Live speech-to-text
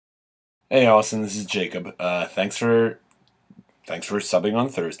Hey Austin, this is Jacob. Thanks for subbing on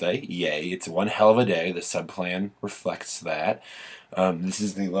Thursday. Yay, it's one hell of a day. The sub plan reflects that. This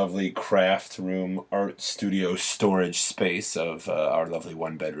is the lovely craft room art studio storage space of our lovely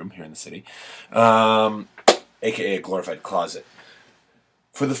one bedroom here in the city, um, aka a glorified closet.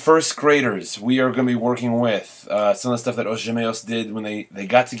 For the first graders, we are going to be working with some of the stuff that Os Gemeos did when they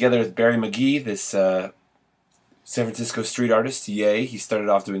got together with Barry McGee, this San Francisco street artist. Yay, he started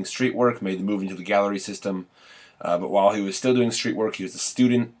off doing street work, made the move into the gallery system. But while he was still doing street work, he was a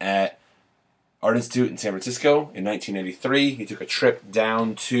student at Art Institute in San Francisco in 1983. He took a trip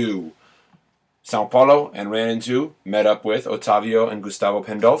down to Sao Paulo and met up with Ottavio and Gustavo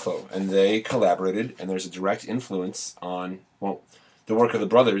Pandolfo, and they collaborated. And there's a direct influence on the work of the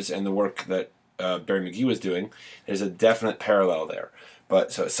brothers and the work that Barry McGee was doing. There's a definite parallel there.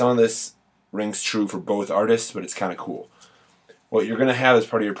 But so some of this rings true for both artists, but it's kind of cool. What you're going to have as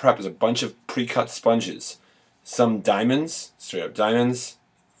part of your prep is a bunch of pre-cut sponges, some diamonds, straight up diamonds,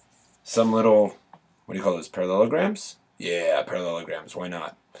 some little, what do you call those, parallelograms? Yeah, parallelograms, why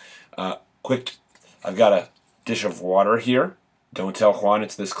not? Quick, I've got a dish of water here. Don't tell Juan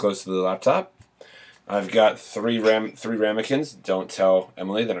it's this close to the laptop. I've got three ramekins. Don't tell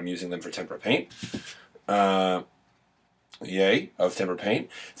Emily that I'm using them for tempera paint. Yay, of tempera paint.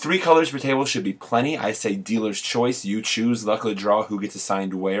 3 colors per table should be plenty. I say dealer's choice. You choose. Luck of the draw who gets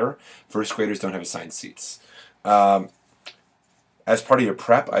assigned where. First graders don't have assigned seats. As part of your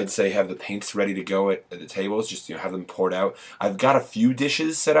prep, I'd say have the paints ready to go at the tables. Just have them poured out. I've got a few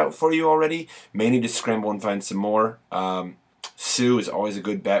dishes set out for you already. May need to scramble and find some more. Sue is always a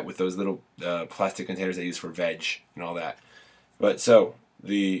good bet with those little plastic containers they use for veg and all that. But so,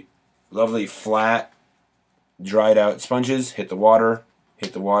 the lovely flat dried out sponges, hit the water,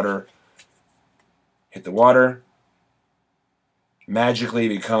 hit the water, hit the water, magically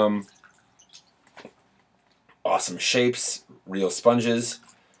become awesome shapes, real sponges.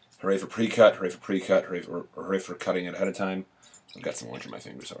 Hooray for pre-cut, hooray for pre-cut, hooray for cutting it ahead of time. I've got some lunch in my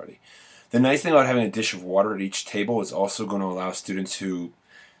fingers already. The nice thing about having a dish of water at each table is also going to allow students who,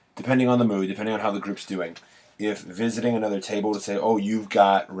 depending on the mood, depending on how the group's doing, if visiting another table to say, oh, you've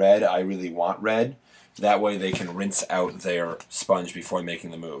got red, I really want red, that way they can rinse out their sponge before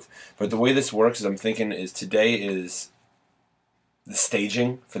making the move. But the way this works is I'm thinking is today is the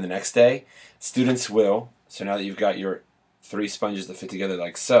staging for the next day. Students will, so now that you've got your 3 sponges that fit together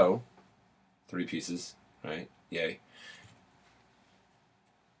like so, 3 pieces, right? Yay.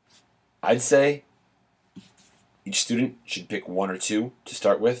 I'd say each student should pick 1 or 2 to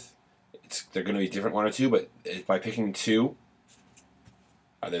start with. They're going to be different 1 or 2, but by picking 2,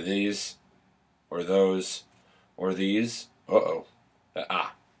 either these or those, or these.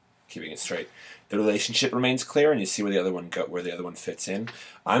 Keeping it straight. The relationship remains clear, and you see where the other one fits in.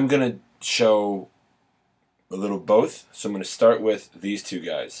 I'm gonna show a little both, so I'm gonna start with these 2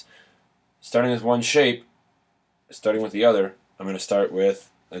 guys. Starting with one shape, starting with the other. I'm gonna start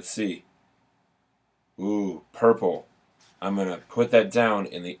with, let's see. Ooh, purple. I'm gonna put that down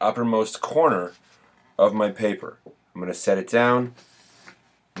in the uppermost corner of my paper. I'm gonna set it down.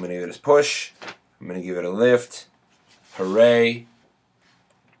 I'm gonna give it a push. I'm going to give it a lift. Hooray.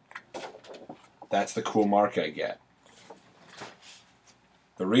 That's the cool mark I get.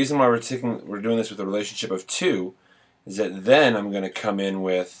 The reason why we're doing this with a relationship of 2 is that then I'm going to come in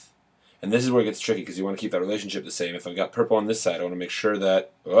with, and this is where it gets tricky because you want to keep that relationship the same. If I've got purple on this side, I want to make sure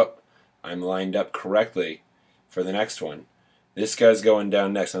that I'm lined up correctly for the next one. This guy's going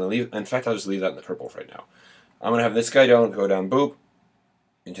down next. In fact, I'll just leave that in the purple right now. I'm going to have this guy go down, boop,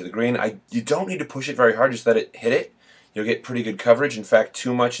 into the green. You don't need to push it very hard, just let it hit it. You'll get pretty good coverage. In fact,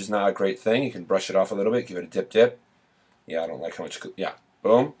 too much is not a great thing. You can brush it off a little bit, give it a dip. Yeah, I don't like how much, yeah,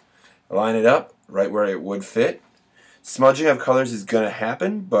 boom. Line it up right where it would fit. Smudging of colors is going to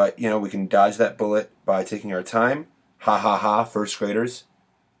happen, but, we can dodge that bullet by taking our time. Ha ha ha, first graders.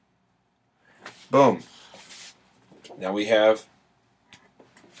 Boom. Now we have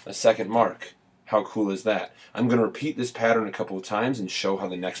a second mark. How cool is that? I'm going to repeat this pattern a couple of times and show how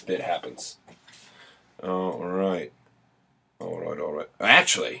the next bit happens. Alright.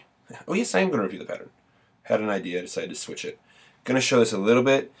 Actually, yes, I am going to repeat the pattern. Had an idea, decided to switch it. Going to show this a little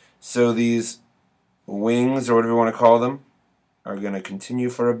bit. So these wings, or whatever you want to call them, are going to continue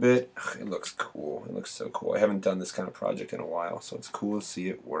for a bit. Ugh, it looks cool. It looks so cool. I haven't done this kind of project in a while, so it's cool to see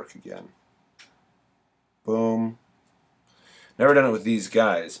it work again. Boom. Never done it with these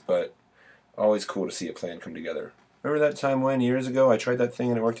guys, but always cool to see a plan come together. Remember that time when, years ago, I tried that thing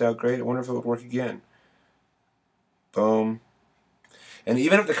and it worked out great? I wonder if it would work again. Boom. And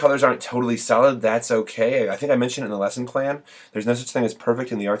even if the colors aren't totally solid, that's okay. I think I mentioned it in the lesson plan. There's no such thing as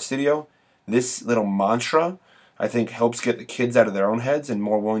perfect in the art studio. This little mantra, I think, helps get the kids out of their own heads and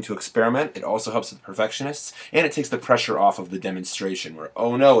more willing to experiment. It also helps with perfectionists, and it takes the pressure off of the demonstration where,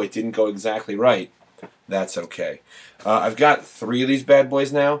 oh no, it didn't go exactly right. That's okay. I've got 3 of these bad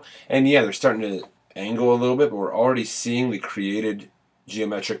boys now, and yeah, they're starting to angle a little bit, but we're already seeing the created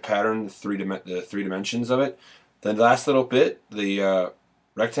geometric pattern, the 3 dimensions of it. The last little bit, the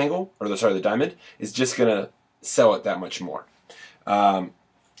rectangle, or the diamond, is just going to sell it that much more.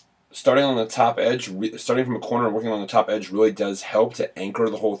 Starting on the top edge, starting from a corner and working on the top edge really does help to anchor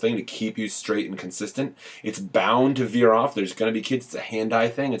the whole thing, to keep you straight and consistent. It's bound to veer off. There's going to be kids, it's a hand-eye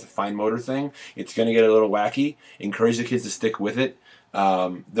thing, it's a fine motor thing. It's going to get a little wacky. Encourage the kids to stick with it.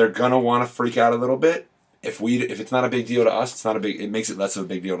 They're going to want to freak out a little bit. If it's not a big deal to us, it makes it less of a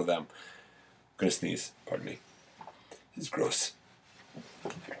big deal to them. I'm going to sneeze, pardon me. This is gross.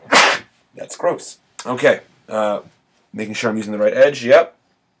 That's gross. Okay, making sure I'm using the right edge, yep.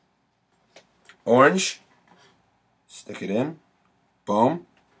 Orange, stick it in, boom.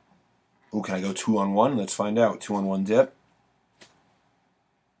 Ooh, can I go 2 on 1? Let's find out. 2 on 1 dip.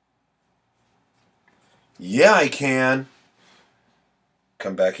 Yeah, I can.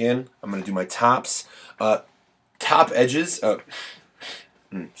 Come back in. I'm going to do my tops. Top edges.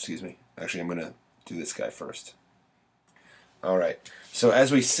 Excuse me. Actually, I'm going to do this guy first. All right. So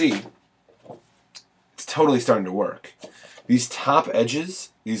as we see, it's totally starting to work. These top edges,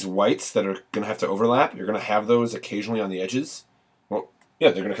 these whites that are going to have to overlap, you're going to have those occasionally on the edges. Well,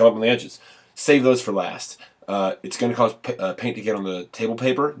 yeah, they're going to come up on the edges. Save those for last. It's going to cause paint to get on the table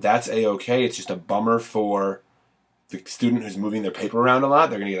paper. That's A-okay. It's just a bummer for the student who's moving their paper around a lot.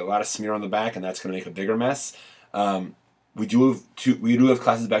 They're going to get a lot of smear on the back, and that's going to make a bigger mess. We do have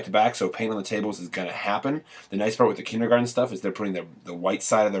classes back to back, so paint on the tables is going to happen. The nice part with the kindergarten stuff is they're putting the white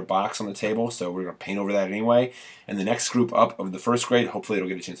side of their box on the table, so we're going to paint over that anyway. And the next group up of the first grade, hopefully it'll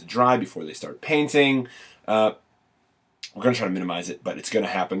get a chance to dry before they start painting. We're going to try to minimize it, but it's going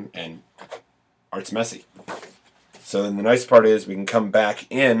to happen, and art's messy. So then the nice part is we can come back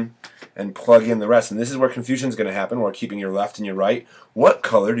in and plug in the rest. And this is where confusion is going to happen. We're keeping your left and your right. What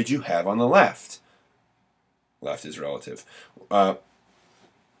color did you have on the left? Left is relative.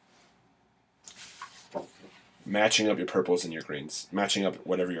 Matching up your purples and your greens. Matching up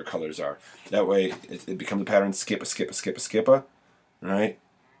whatever your colors are. That way it becomes a pattern. Skip a, skip a, skip a, skip a. Alright?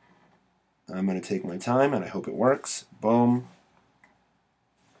 I'm going to take my time and I hope it works. Boom.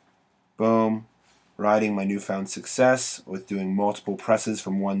 Boom. Riding my newfound success with doing multiple presses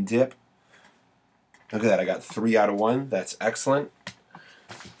from 1 dip. Look at that. I got 3 out of 1. That's excellent.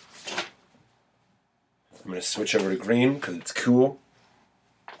 I'm going to switch over to green because it's cool.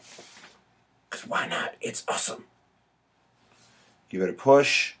 Because why not? It's awesome. Give it a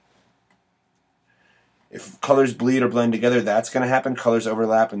push. If colors bleed or blend together, that's going to happen. Colors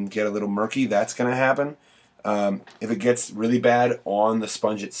overlap and get a little murky, that's going to happen. If it gets really bad on the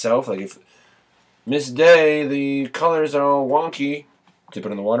sponge itself, like if Miss Day, the colors are all wonky, dip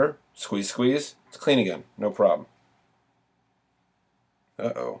it in the water, squeeze, squeeze, it's clean again, no problem.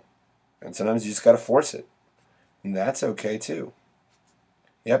 Uh-oh. And sometimes you just got to force it. And that's okay too.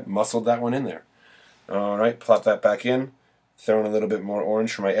 Yep, muscled that one in there. Alright, plop that back in. Throw in a little bit more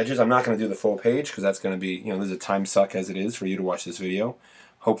orange for my edges. I'm not going to do the full page because that's going to be, this is a time suck as it is for you to watch this video.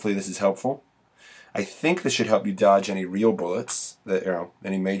 Hopefully this is helpful. I think this should help you dodge any real bullets, that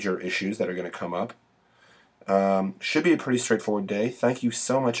any major issues that are going to come up. Should be a pretty straightforward day. Thank you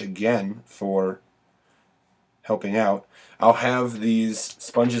so much again for helping out. I'll have these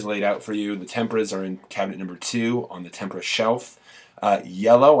sponges laid out for you. The temperas are in cabinet number 2 on the tempera shelf.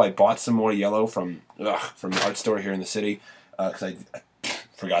 Yellow, I bought some more yellow from the art store here in the city because I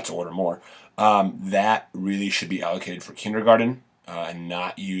forgot to order more. That really should be allocated for kindergarten and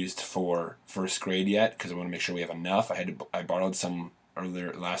not used for first grade yet because I want to make sure we have enough. I borrowed some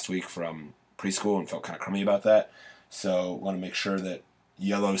earlier last week from preschool and felt kind of crummy about that. So want to make sure that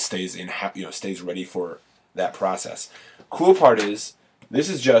yellow stays stays ready for that process. Cool part is this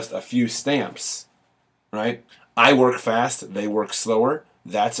is just a few stamps, right? I work fast, they work slower.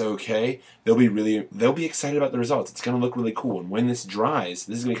 That's okay. They'll be excited about the results. It's going to look really cool. And when this dries,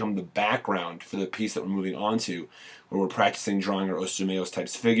 this is going to become the background for the piece that we're moving on to, where we're practicing drawing our Os Gemeos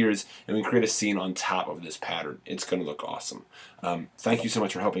types figures, and we create a scene on top of this pattern. It's going to look awesome. Thank you so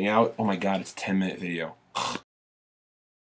much for helping out. Oh my God, it's a 10-minute video.